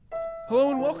Hello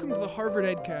and welcome to the Harvard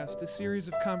EdCast, a series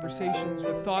of conversations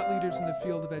with thought leaders in the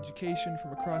field of education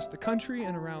from across the country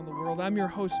and around the world. I'm your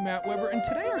host, Matt Weber, and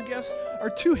today our guests are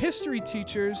two history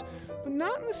teachers, but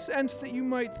not in the sense that you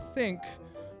might think.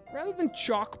 Rather than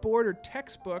chalkboard or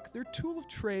textbook, their tool of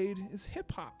trade is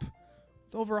hip-hop.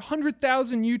 With over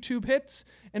 100,000 YouTube hits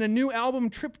and a new album,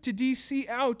 Trip to DC,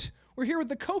 out, we're here with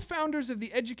the co-founders of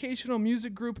the educational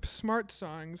music group Smart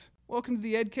Songs. Welcome to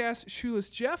the EdCast, Shoeless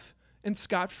Jeff and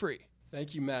Scott Free.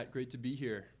 Thank you, Matt. Great to be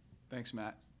here. Thanks,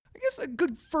 Matt. I guess a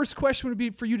good first question would be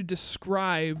for you to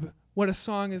describe what a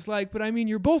song is like, but I mean,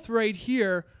 you're both right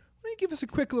here. Why don't you give us a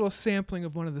quick little sampling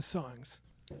of one of the songs?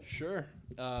 Sure.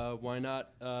 Why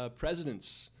not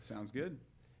Presidents? Sounds good.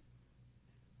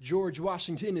 George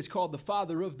Washington is called the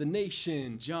father of the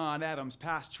nation. John Adams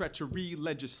passed treachery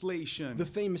legislation. The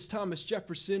famous Thomas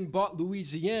Jefferson bought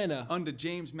Louisiana. Under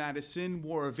James Madison,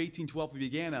 War of 1812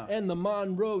 began. And the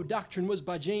Monroe Doctrine was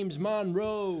by James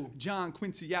Monroe. John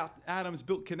Quincy Adams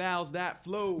built canals that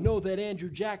flow. Know that Andrew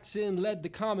Jackson led the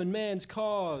common man's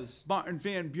cause. Martin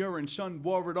Van Buren shunned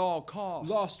war at all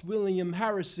costs. Lost William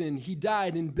Harrison, he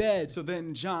died in bed. So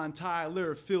then John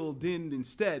Tyler filled in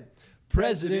instead.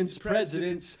 Presidents,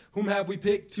 presidents, whom have we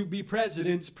picked to be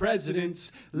presidents,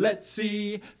 presidents? Let's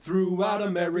see, throughout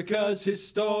America's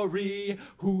history,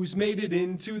 who's made it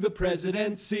into the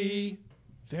presidency?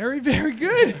 Very, very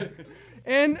good.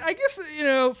 And I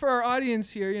guess, for our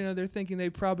audience here, they're thinking they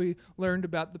probably learned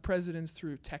about the presidents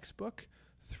through textbook,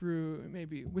 through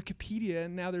maybe Wikipedia,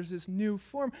 and now there's this new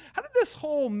form. How did this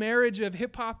whole marriage of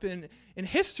hip-hop and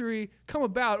history come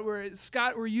about?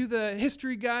 Scott, were you the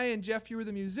history guy, and Jeff, you were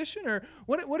the musician? Or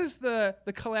what is the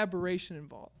collaboration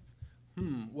involved?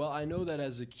 Well, I know that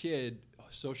as a kid,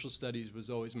 social studies was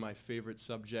always my favorite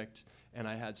subject, and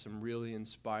I had some really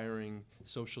inspiring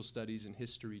social studies and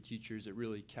history teachers that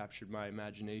really captured my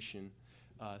imagination.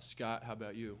 Scott, how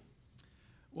about you?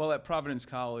 Well, at Providence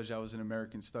College, I was an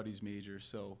American Studies major,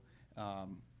 so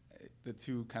the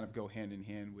two kind of go hand in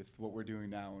hand with what we're doing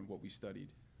now and what we studied.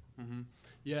 Mm-hmm.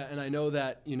 Yeah, and I know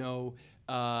that,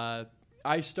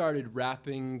 I started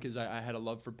rapping because I had a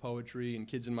love for poetry, and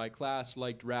kids in my class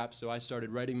liked rap, so I started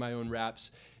writing my own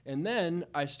raps. And then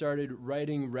I started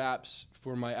writing raps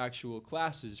for my actual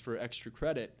classes for extra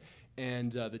credit,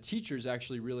 and the teachers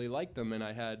actually really liked them, and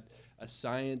I had a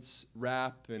science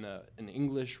rap and an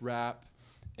English rap.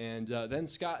 And then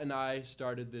Scott and I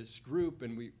started this group,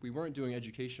 and we weren't doing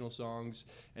educational songs.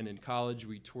 And in college,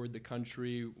 we toured the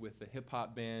country with a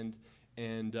hip-hop band.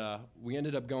 And we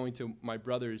ended up going to my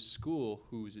brother's school,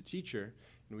 who was a teacher,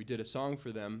 and we did a song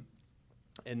for them.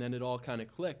 And then it all kind of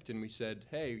clicked, and we said,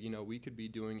 hey, we could be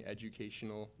doing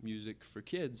educational music for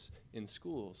kids in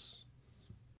schools.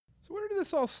 So where did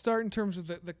this all start in terms of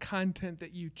the content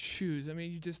that you choose? I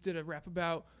mean, you just did a rap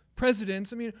about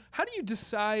presidents. I mean, how do you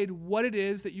decide what it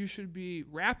is that you should be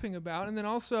rapping about? And then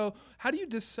also, how do you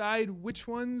decide which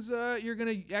ones you're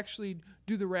going to actually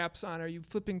do the raps on? Are you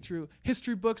flipping through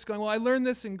history books going, well, I learned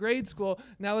this in grade school,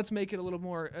 now let's make it a little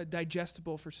more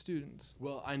digestible for students?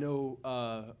 Well, I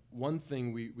know one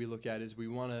thing we look at is we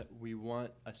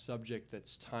want a subject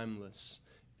that's timeless,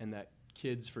 and that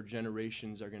kids for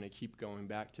generations are going to keep going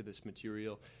back to this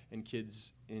material, and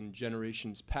kids in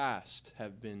generations past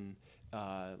have been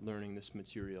learning this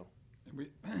material.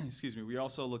 We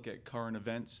also look at current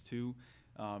events too,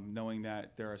 knowing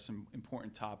that there are some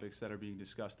important topics that are being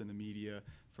discussed in the media.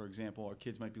 For example, our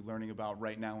kids might be learning about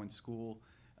right now in school,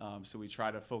 so we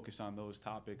try to focus on those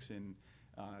topics and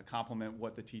complement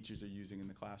what the teachers are using in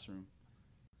the classroom.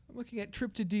 I'm looking at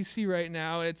Trip to DC right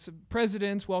now. It's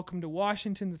Presidents, Welcome to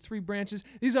Washington, the three branches.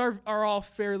 These are all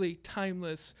fairly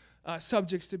timeless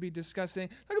subjects to be discussing.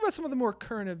 Talk about some of the more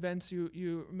current events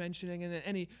you're mentioning, and then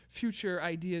any future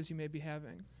ideas you may be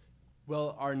having.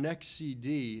 Well, our next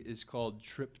CD is called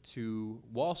Trip to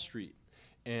Wall Street,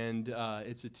 and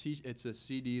it's a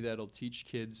CD that'll teach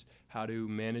kids how to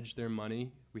manage their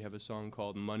money. We have a song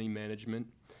called Money Management,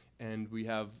 and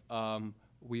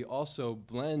we also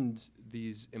blend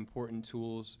these important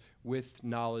tools with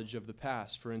knowledge of the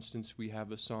past. For instance, we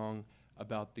have a song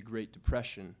about the Great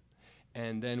Depression.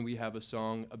 And then we have a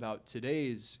song about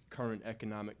today's current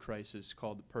economic crisis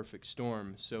called The Perfect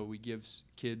Storm. So we give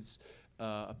kids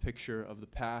a picture of the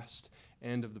past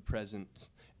and of the present,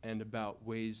 and about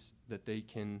ways that they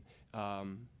can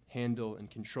handle and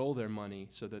control their money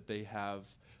so that they have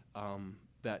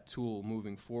that tool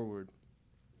moving forward.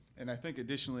 And I think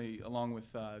additionally, along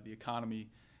with the economy,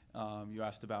 you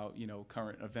asked about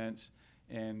current events,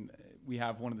 and we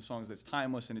have one of the songs that's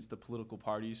timeless, and it's the political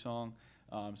party song.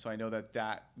 So I know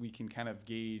that we can kind of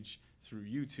gauge through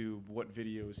YouTube, what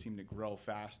videos seem to grow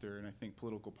faster. And I think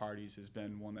political parties has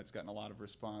been one that's gotten a lot of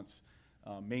response,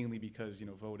 mainly because,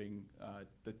 voting,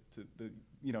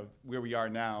 where we are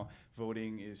now,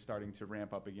 voting is starting to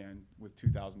ramp up again with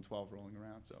 2012 rolling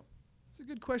around. So. It's a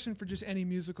good question for just any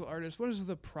musical artist. What is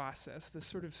the process, the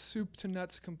sort of soup to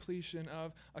nuts completion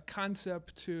of a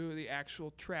concept to the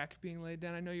actual track being laid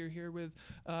down? I know you're here with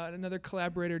another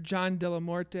collaborator, John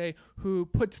Delamorte, who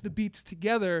puts the beats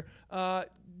together.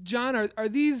 John, are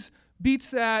these beats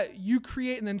that you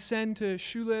create and then send to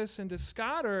Shoeless and to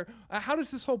Scott, or how does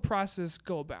this whole process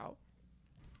go about?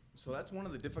 So that's one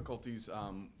of the difficulties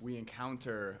we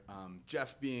encounter.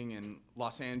 Jeff being in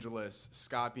Los Angeles,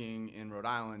 Scott being in Rhode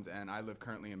Island, and I live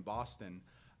currently in Boston.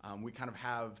 We kind of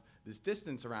have this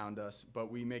distance around us,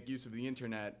 but we make use of the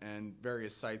internet and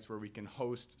various sites where we can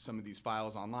host some of these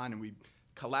files online, and we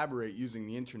collaborate using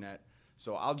the internet.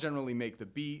 So I'll generally make the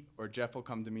beat, or Jeff will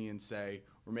come to me and say,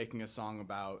 we're making a song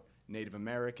about Native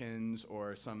Americans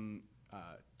or some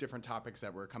different topics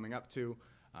that we're coming up to.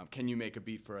 Can you make a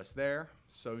beat for us there?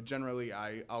 So generally,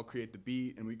 I'll create the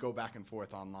beat, and we go back and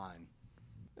forth online.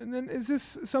 And then is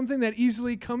this something that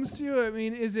easily comes to you? I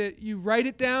mean, is it you write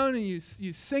it down and you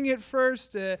sing it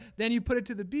first, then you put it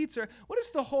to the beats? Or what is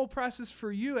the whole process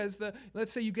for you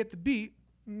let's say you get the beat,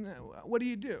 what do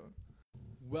you do?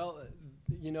 Well,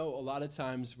 a lot of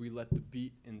times we let the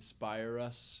beat inspire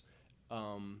us.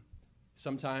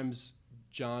 Sometimes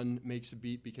John makes a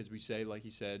beat because we say, like he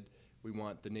said, we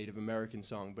want the Native American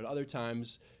song. But other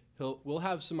times we'll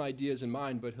have some ideas in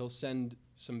mind, but he'll send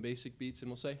some basic beats and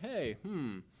we'll say, hey,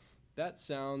 that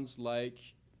sounds like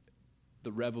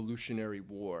the Revolutionary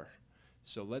War.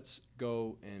 So let's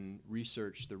go and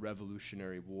research the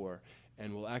Revolutionary War.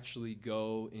 And we'll actually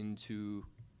go into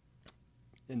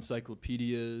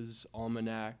encyclopedias,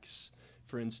 almanacs.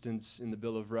 For instance, in the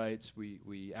Bill of Rights,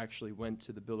 we actually went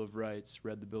to the Bill of Rights,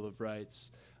 read the Bill of Rights.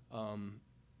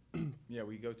 Yeah,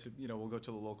 we'll go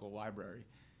to the local library,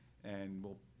 and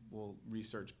we'll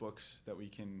research books that we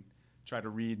can try to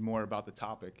read more about the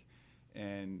topic,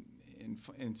 and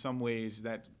in some ways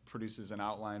that produces an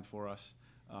outline for us.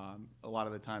 A lot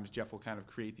of the times Jeff will kind of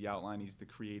create the outline. He's the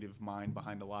creative mind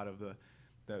behind a lot of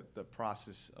the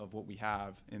process of what we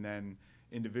have, and then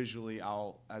individually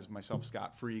I'll, as myself,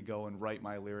 Scott Free, go and write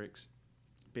my lyrics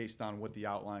based on what the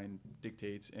outline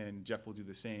dictates, and Jeff will do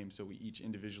the same. So we each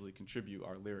individually contribute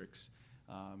our lyrics,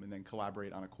 and then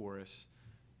collaborate on a chorus,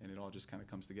 and it all just kind of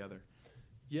comes together.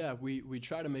 Yeah, we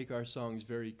try to make our songs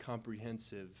very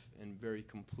comprehensive and very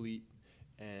complete,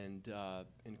 and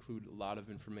include a lot of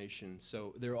information.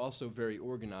 So they're also very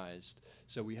organized.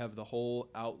 So we have the whole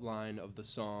outline of the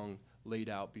song laid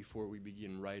out before we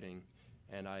begin writing.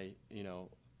 And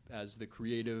as the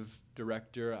creative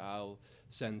director, I'll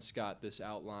send Scott this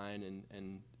outline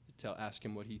and ask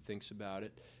him what he thinks about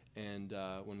it. And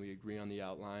when we agree on the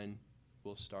outline,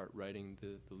 we'll start writing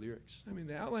the lyrics. I mean,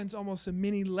 the outline's almost a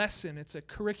mini lesson. It's a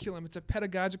curriculum. It's a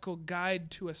pedagogical guide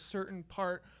to a certain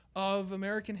part of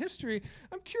American history.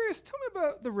 I'm curious, tell me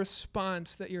about the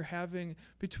response that you're having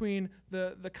between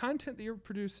the content that you're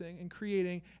producing and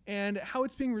creating and how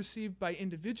it's being received by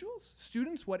individuals,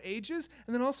 students, what ages,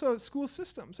 and then also school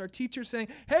systems. Are teachers saying,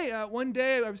 hey, one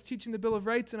day I was teaching the Bill of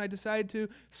Rights and I decided to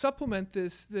supplement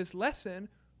this lesson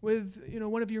with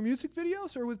one of your music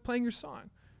videos or with playing your song?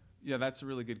 Yeah, that's a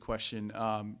really good question.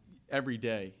 Every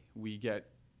day we get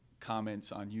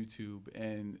comments on YouTube,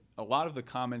 and a lot of the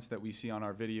comments that we see on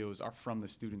our videos are from the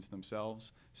students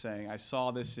themselves saying, I saw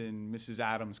this in Mrs.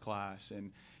 Adams' class,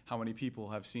 and how many people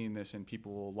have seen this and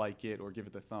people will like it or give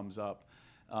it the thumbs up.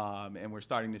 And we're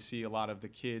starting to see a lot of the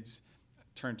kids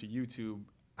turn to YouTube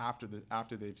after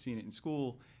they've seen it in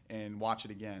school and watch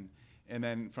it again. And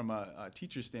then from a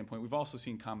teacher standpoint, we've also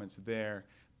seen comments there,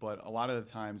 but a lot of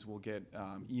the times we'll get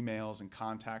emails and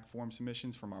contact form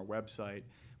submissions from our website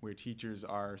where teachers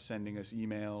are sending us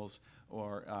emails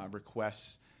or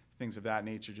requests, things of that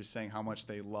nature, just saying how much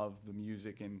they love the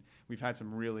music. And we've had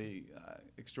some really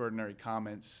extraordinary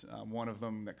comments. One of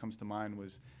them that comes to mind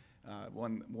was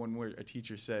one where a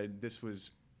teacher said this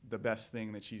was the best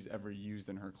thing that she's ever used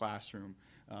in her classroom.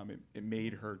 It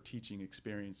made her teaching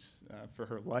experience for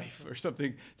her life, or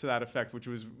something to that effect, which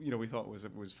was, we thought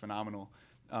was phenomenal.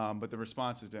 But the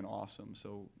response has been awesome.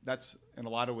 So that's, in a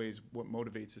lot of ways, what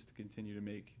motivates us to continue to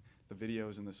make the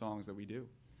videos and the songs that we do.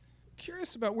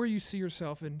 Curious about where you see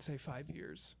yourself in, say, 5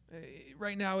 years.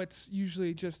 Right now, it's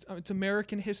usually just it's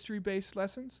American history-based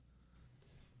lessons.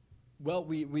 Well,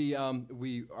 we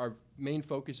our main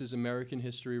focus is American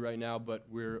history right now, but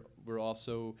we're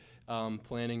also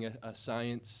planning a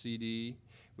science CD.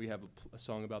 We have a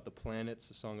song about the planets,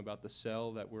 a song about the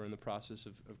cell that we're in the process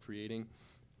of creating.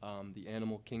 the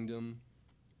animal kingdom.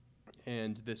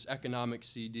 And this economic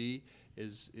CD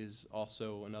is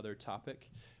also another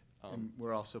topic. And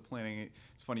we're also planning.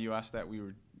 It's funny you asked that.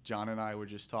 John and I were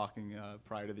just talking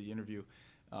prior to the interview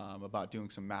about doing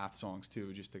some math songs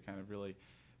too, just to kind of really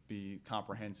be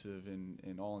comprehensive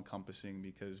and all-encompassing,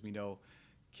 because we know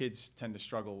kids tend to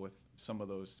struggle with some of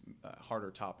those harder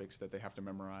topics that they have to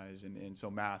memorize, and so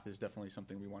math is definitely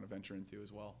something we want to venture into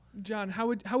as well. John, how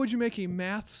would you make a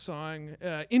math song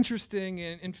interesting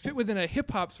and fit within a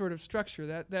hip-hop sort of structure?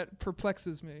 That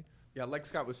perplexes me. Yeah, like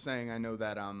Scott was saying, I know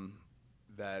that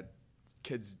that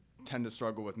kids tend to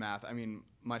struggle with math. I mean,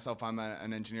 myself, I'm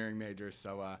an engineering major,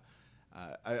 so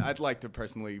I'd like to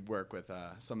personally work with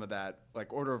some of that,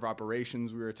 like order of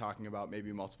operations we were talking about,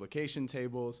 maybe multiplication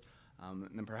tables, and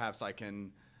then perhaps I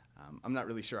can, I'm not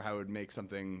really sure how I would make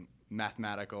something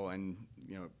mathematical and,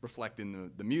 reflect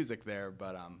in the music there,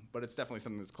 but it's definitely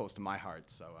something that's close to my heart,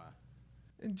 so.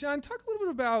 And John, talk a little bit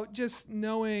about just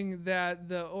knowing that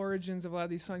the origins of a lot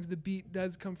of these songs, the beat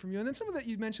does come from you. And then some of that,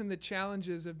 you mentioned the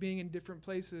challenges of being in different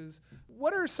places.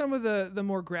 What are some of the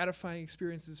more gratifying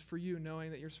experiences for you,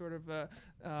 knowing that you're sort of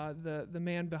the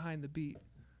man behind the beat?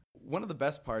 One of the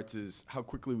best parts is how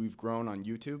quickly we've grown on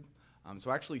YouTube. So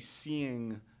actually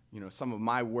seeing, some of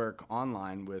my work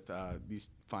online with these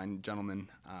fine gentlemen,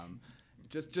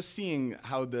 just seeing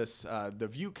how the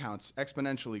view counts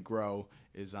exponentially grow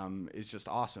is just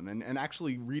awesome. And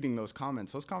actually reading those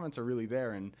comments are really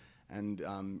there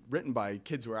and written by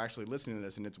kids who are actually listening to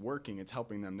this, and it's working, it's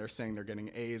helping them. They're saying they're getting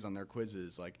A's on their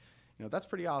quizzes. Like, that's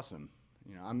pretty awesome.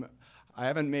 I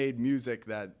haven't made music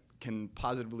that can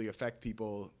positively affect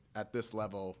people at this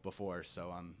level before,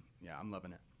 so I'm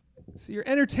loving it. So you're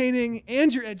entertaining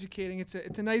and you're educating. It's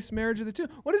a nice marriage of the two.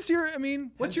 What's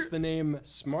the name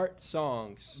Smart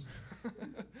Songs?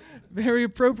 Very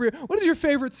appropriate. What is your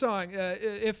favorite song?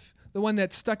 If the one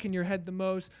that stuck in your head the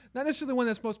most, not necessarily the one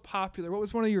that's most popular. What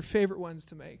was one of your favorite ones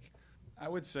to make? I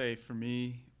would say for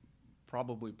me,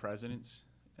 probably Presidents,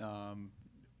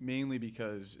 mainly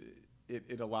because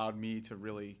it allowed me to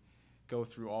really go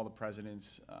through all the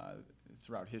presidents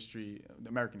throughout history,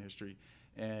 American history,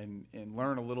 and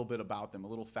learn a little bit about them, a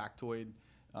little factoid.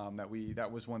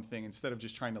 That was one thing. Instead of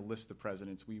just trying to list the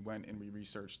presidents, we went and we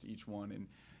researched each one and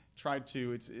tried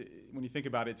to. When you think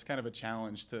about it, it's kind of a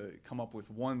challenge to come up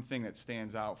with one thing that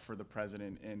stands out for the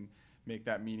president and make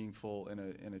that meaningful in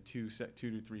a 2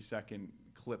 to 3 second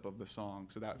clip of the song.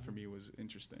 So that for me was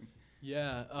interesting.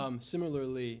 Yeah.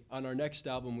 Similarly, on our next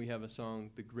album, we have a song,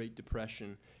 "The Great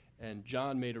Depression." And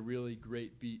John made a really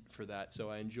great beat for that, so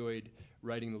I enjoyed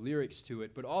writing the lyrics to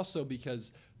it, but also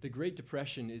because the Great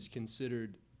Depression is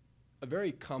considered a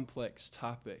very complex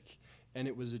topic, and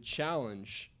it was a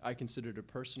challenge, I considered a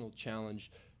personal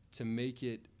challenge, to make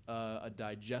it a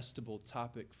digestible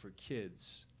topic for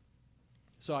kids.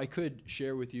 So I could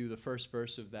share with you the first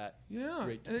verse of that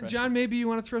Great Depression. John, maybe you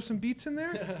want to throw some beats in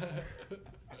there?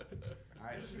 All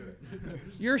right, let's do it.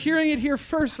 You're hearing it here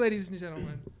first, ladies and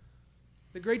gentlemen.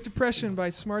 The Great Depression by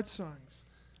Smart Songs.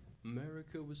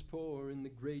 America was poor in the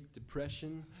Great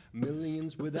Depression,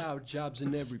 millions without jobs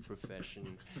in every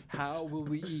profession. How will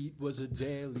we eat was a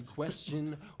daily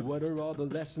question. What are all the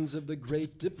lessons of the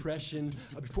Great Depression?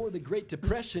 Before the Great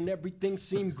Depression, everything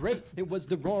seemed great. It was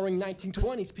the roaring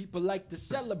 1920s, people liked to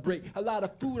celebrate. A lot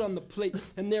of food on the plate,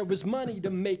 and there was money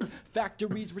to make.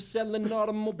 Factories were selling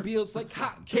automobiles like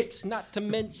hotcakes, not to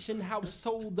mention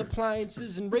household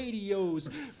appliances and radios.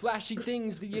 Flashy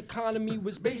things, the economy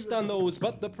was based on those,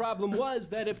 but the problem was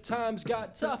that if times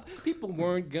got tough, people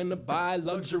weren't gonna buy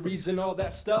luxuries and all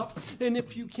that stuff. And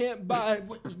if you can't buy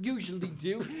what you usually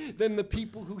do, then the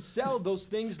people who sell those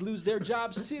things lose their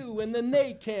jobs too, and then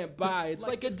they can't buy. It's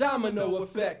like a domino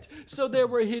effect. So there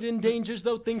were hidden dangers,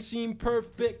 though things seemed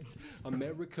perfect.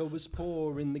 America was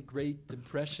poor in the Great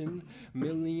Depression,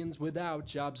 millions without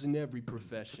jobs in every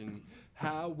profession.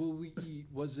 How will we eat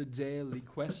was a daily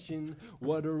question.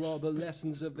 What are all the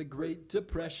lessons of the Great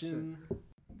Depression?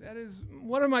 That is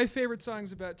one of my favorite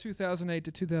songs about 2008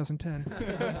 to 2010.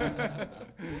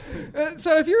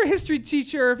 So if you're a history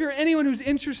teacher, or if you're anyone who's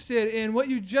interested in what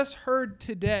you just heard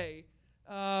today,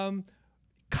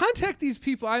 contact these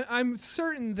people. I'm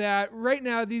certain that right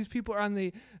now these people are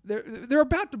they're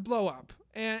about to blow up.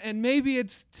 And maybe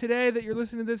it's today that you're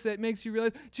listening to this that makes you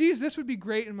realize, geez, this would be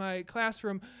great in my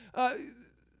classroom.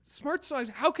 Smart Songs,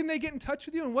 how can they get in touch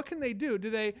with you, and what can they do?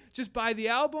 Do they just buy the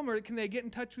album, or can they get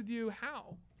in touch with you?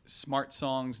 How?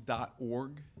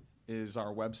 Smartsongs.org is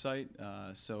our website.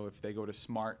 So if they go to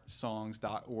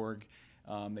smartsongs.org,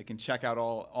 they can check out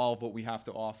all of what we have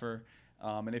to offer.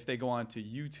 And if they go on to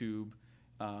YouTube,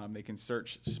 They can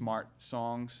search smart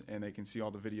songs, and they can see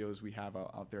all the videos we have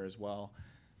out there as well.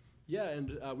 Yeah,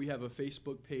 and we have a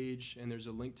Facebook page, and there's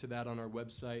a link to that on our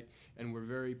website, and we're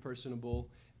very personable.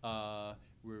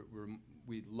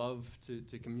 We love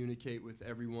to communicate with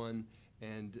everyone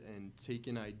and take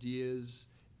in ideas,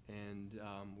 and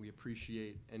we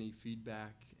appreciate any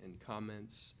feedback and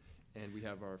comments. And we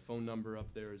have our phone number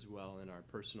up there as well, and our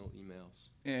personal emails.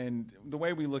 And the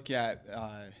way we look at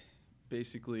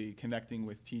basically connecting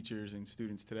with teachers and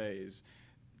students today is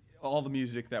all the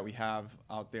music that we have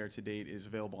out there to date is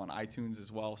available on iTunes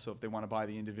as well. So if they want to buy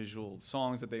the individual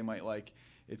songs that they might like,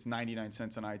 it's 99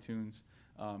 cents on iTunes.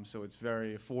 So it's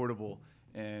very affordable.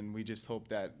 And we just hope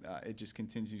that it just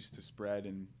continues to spread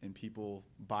and people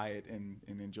buy it and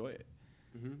enjoy it.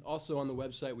 Mm-hmm. Also on the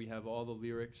website, we have all the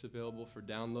lyrics available for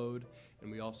download.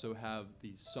 And we also have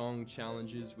these song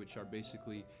challenges, which are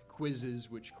basically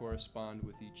quizzes which correspond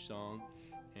with each song.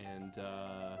 And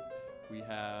we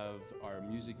have our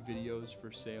music videos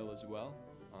for sale as well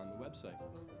on the website.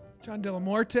 John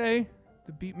Delamorte,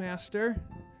 the Beatmaster,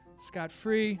 Scott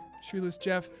Free, Shoeless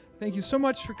Jeff, thank you so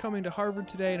much for coming to Harvard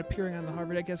today and appearing on the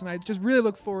Harvard Edcast. And I just really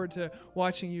look forward to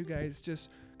watching you guys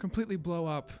just completely blow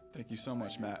up. Thank you so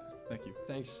much, Matt. Thank you.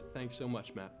 Thanks so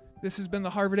much, Matt. This has been the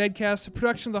Harvard Edcast, a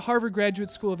production of the Harvard Graduate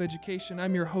School of Education.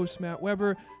 I'm your host, Matt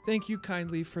Weber. Thank you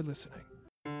kindly for listening.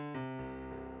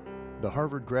 The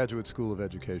Harvard Graduate School of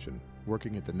Education,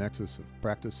 working at the nexus of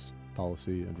practice,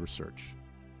 policy, and research.